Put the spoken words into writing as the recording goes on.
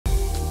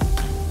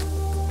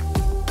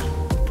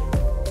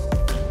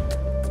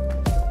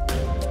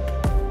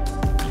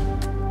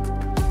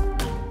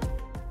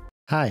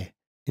Hi,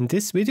 in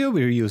this video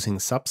we're using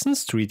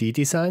Substance 3D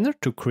Designer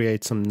to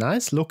create some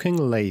nice looking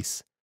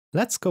lace.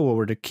 Let's go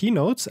over the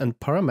keynotes and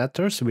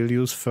parameters we'll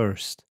use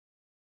first.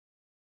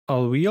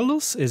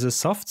 Alveolus is a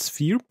soft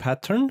sphere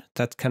pattern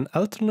that can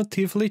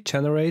alternatively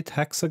generate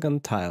hexagon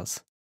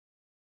tiles.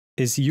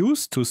 Is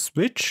used to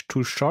switch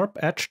to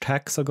sharp-edged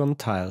hexagon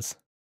tiles.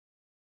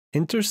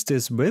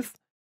 Interstice width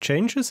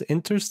changes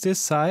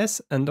interstice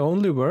size and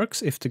only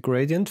works if the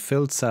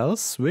gradient-filled cells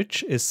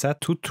switch is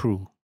set to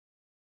true.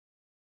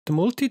 The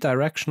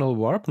multi-directional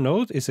warp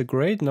node is a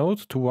great node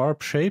to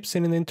warp shapes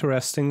in an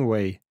interesting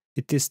way.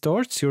 It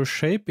distorts your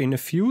shape in a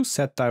few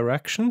set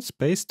directions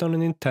based on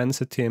an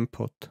intensity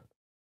input.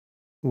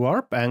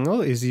 Warp angle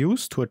is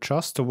used to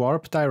adjust the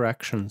warp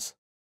directions.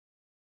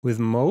 With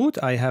mode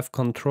I have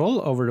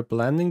control over the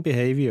blending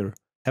behavior.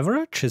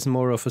 Average is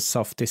more of a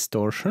soft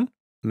distortion,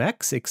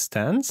 max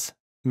extends,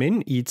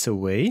 min eats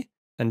away,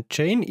 and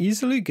chain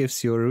easily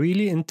gives you a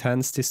really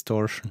intense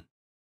distortion.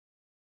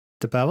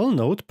 The bevel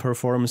node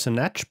performs an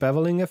edge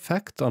beveling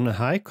effect on a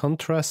high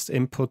contrast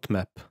input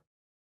map.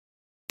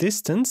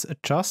 Distance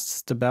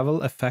adjusts the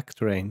bevel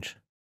effect range.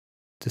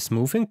 The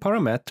smoothing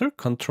parameter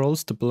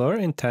controls the blur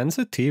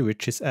intensity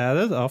which is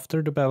added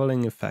after the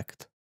beveling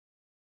effect.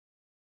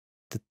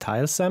 The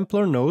tile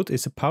sampler node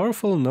is a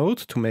powerful node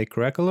to make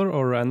regular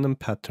or random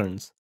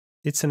patterns.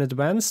 It's an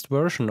advanced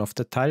version of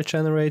the tile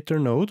generator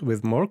node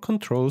with more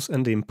controls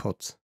and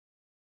inputs.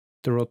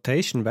 The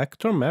rotation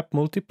vector map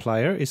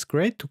multiplier is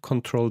great to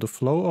control the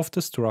flow of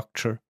the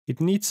structure. It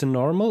needs a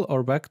normal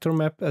or vector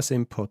map as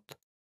input.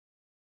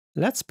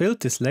 Let's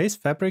build this lace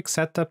fabric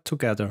setup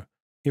together.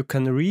 You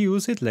can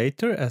reuse it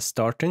later as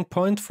starting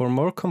point for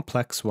more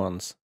complex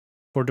ones.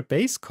 For the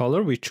base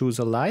color we choose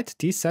a light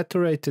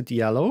desaturated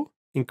yellow,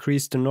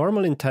 increase the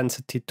normal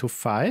intensity to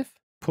 5,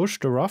 push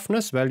the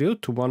roughness value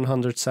to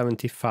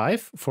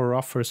 175 for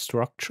rougher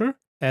structure,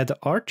 add the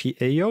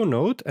RTAO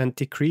node and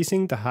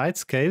decreasing the height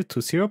scale to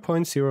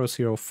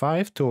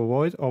 0.005 to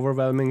avoid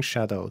overwhelming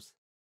shadows.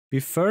 We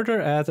further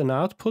add an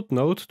output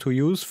node to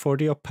use for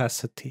the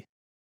opacity.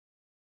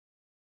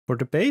 For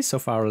the base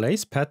of our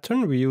lace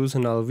pattern we use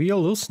an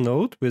alveolus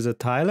node with a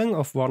tiling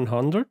of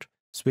 100,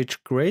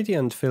 switch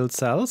gradient filled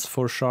cells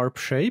for sharp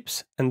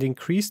shapes and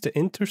increase the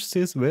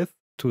interstice width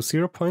to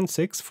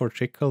 0.6 for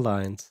thicker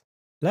lines.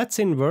 Let's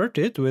invert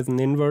it with an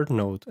invert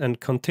node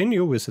and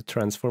continue with a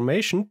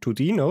transformation to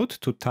D node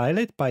to tile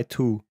it by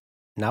 2.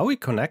 Now we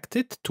connect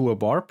it to a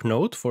warp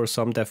node for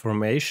some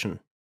deformation.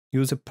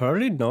 Use a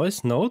Pearly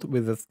noise node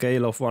with a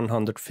scale of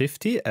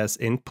 150 as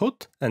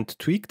input and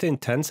tweak the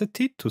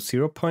intensity to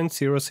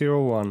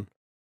 0.001.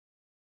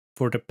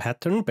 For the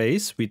pattern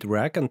base we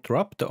drag and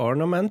drop the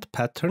ornament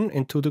pattern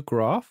into the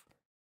graph,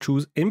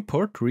 choose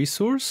import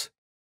resource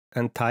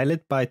and tile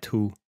it by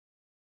 2.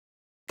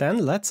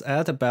 Then let's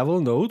add a bevel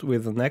node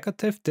with a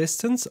negative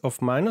distance of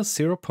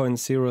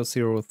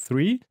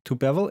 -0.003 to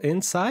bevel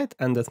inside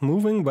and a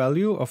moving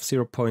value of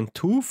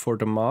 0.2 for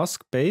the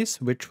mask base,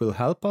 which will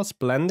help us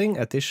blending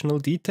additional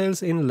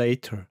details in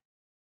later.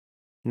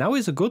 Now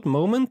is a good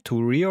moment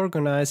to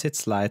reorganize it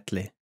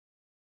slightly.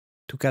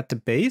 To get the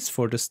base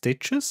for the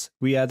stitches,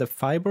 we add a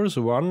Fibers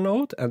 1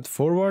 node and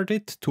forward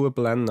it to a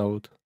blend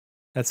node.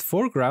 As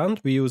foreground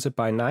we use a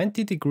by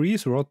 90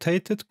 degrees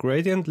rotated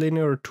gradient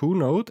linear 2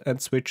 node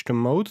and switch the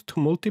mode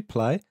to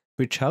multiply,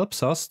 which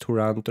helps us to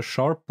round the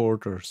sharp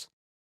borders.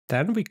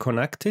 Then we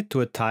connect it to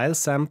a tile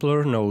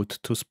sampler node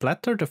to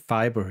splatter the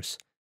fibers.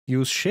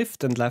 Use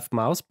shift and left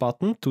mouse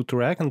button to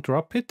drag and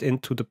drop it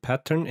into the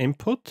pattern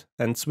input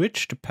and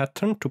switch the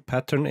pattern to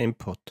pattern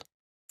input.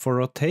 For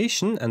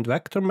rotation and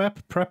vector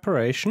map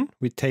preparation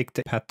we take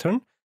the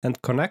pattern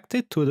and connect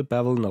it to the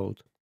bevel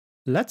node.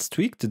 Let's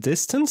tweak the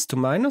distance to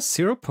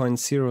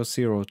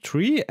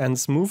 -0.003 and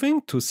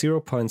smoothing to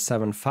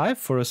 0.75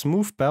 for a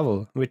smooth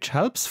bevel, which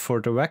helps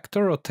for the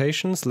vector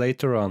rotations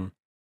later on.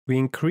 We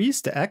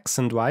increase the X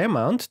and Y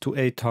amount to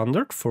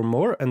 800 for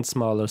more and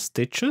smaller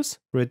stitches,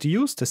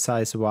 reduce the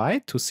size Y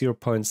to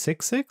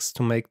 0.66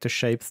 to make the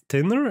shape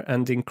thinner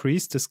and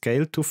increase the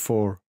scale to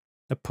 4.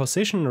 A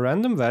position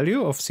random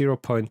value of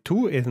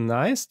 0.2 is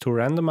nice to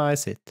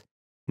randomize it.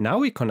 Now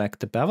we connect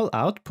the bevel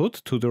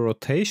output to the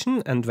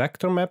rotation and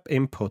vector map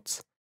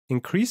inputs.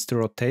 Increase the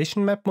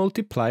rotation map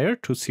multiplier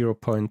to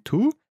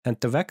 0.2 and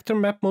the vector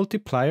map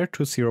multiplier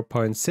to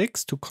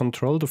 0.6 to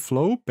control the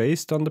flow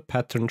based on the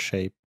pattern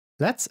shape.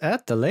 Let's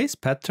add the lace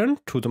pattern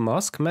to the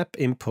mask map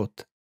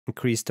input.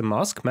 Increase the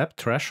mask map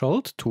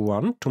threshold to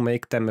 1 to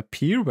make them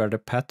appear where the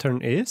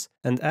pattern is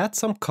and add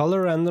some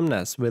color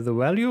randomness with a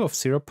value of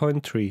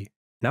 0.3.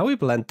 Now we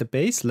blend the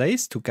base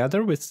lace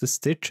together with the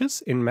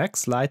stitches in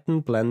max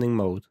lighten blending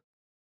mode.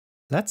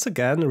 Let's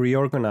again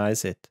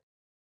reorganize it.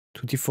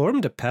 To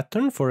deform the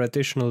pattern for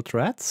additional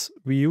threads,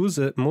 we use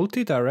a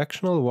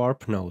multi-directional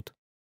warp node.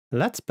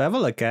 Let's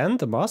bevel again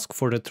the mask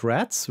for the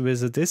threads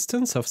with a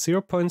distance of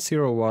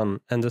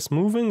 0.01 and a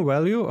smoothing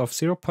value of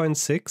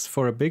 0.6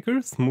 for a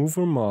bigger,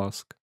 smoother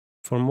mask.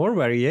 For more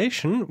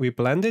variation, we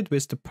blend it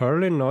with the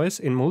Pearly noise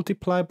in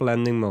multiply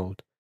blending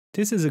mode.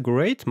 This is a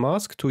great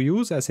mask to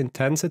use as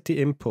intensity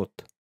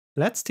input.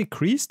 Let's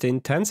decrease the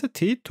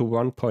intensity to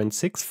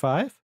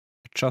 1.65,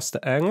 adjust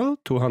the angle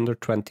to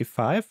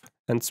 125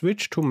 and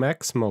switch to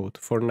max mode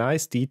for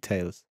nice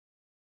details.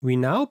 We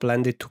now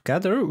blend it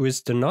together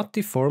with the not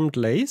deformed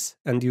lace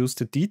and use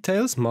the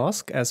details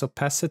mask as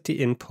opacity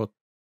input.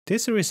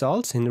 This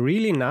results in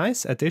really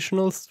nice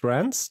additional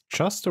strands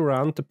just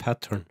around the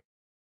pattern.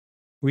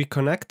 We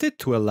connect it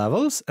to a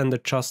levels and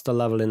adjust the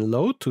level in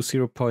low to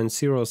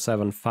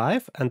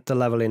 0.075 and the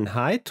level in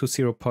high to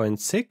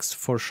 0.6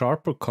 for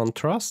sharper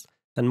contrast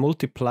and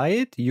multiply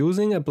it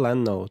using a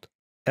blend node.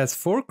 As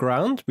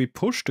foreground, we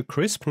push the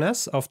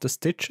crispness of the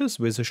stitches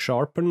with a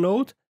sharpen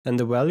node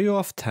and a value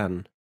of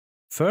 10.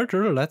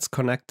 Further, let's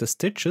connect the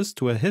stitches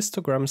to a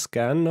histogram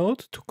scan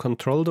node to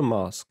control the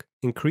mask.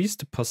 Increase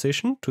the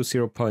position to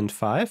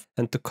 0.5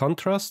 and the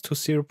contrast to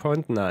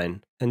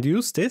 0.9 and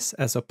use this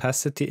as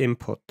opacity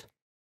input.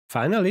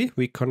 Finally,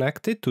 we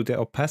connect it to the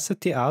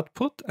opacity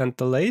output and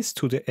the lace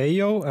to the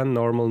AO and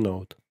normal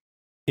node.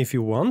 If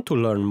you want to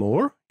learn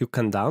more, you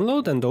can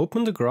download and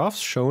open the graphs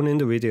shown in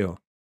the video.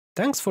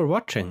 Thanks for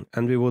watching,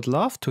 and we would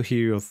love to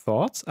hear your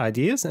thoughts,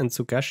 ideas and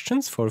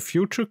suggestions for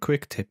future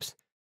quick tips.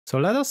 So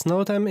let us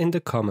know them in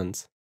the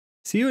comments.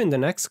 See you in the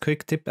next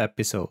quick tip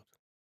episode.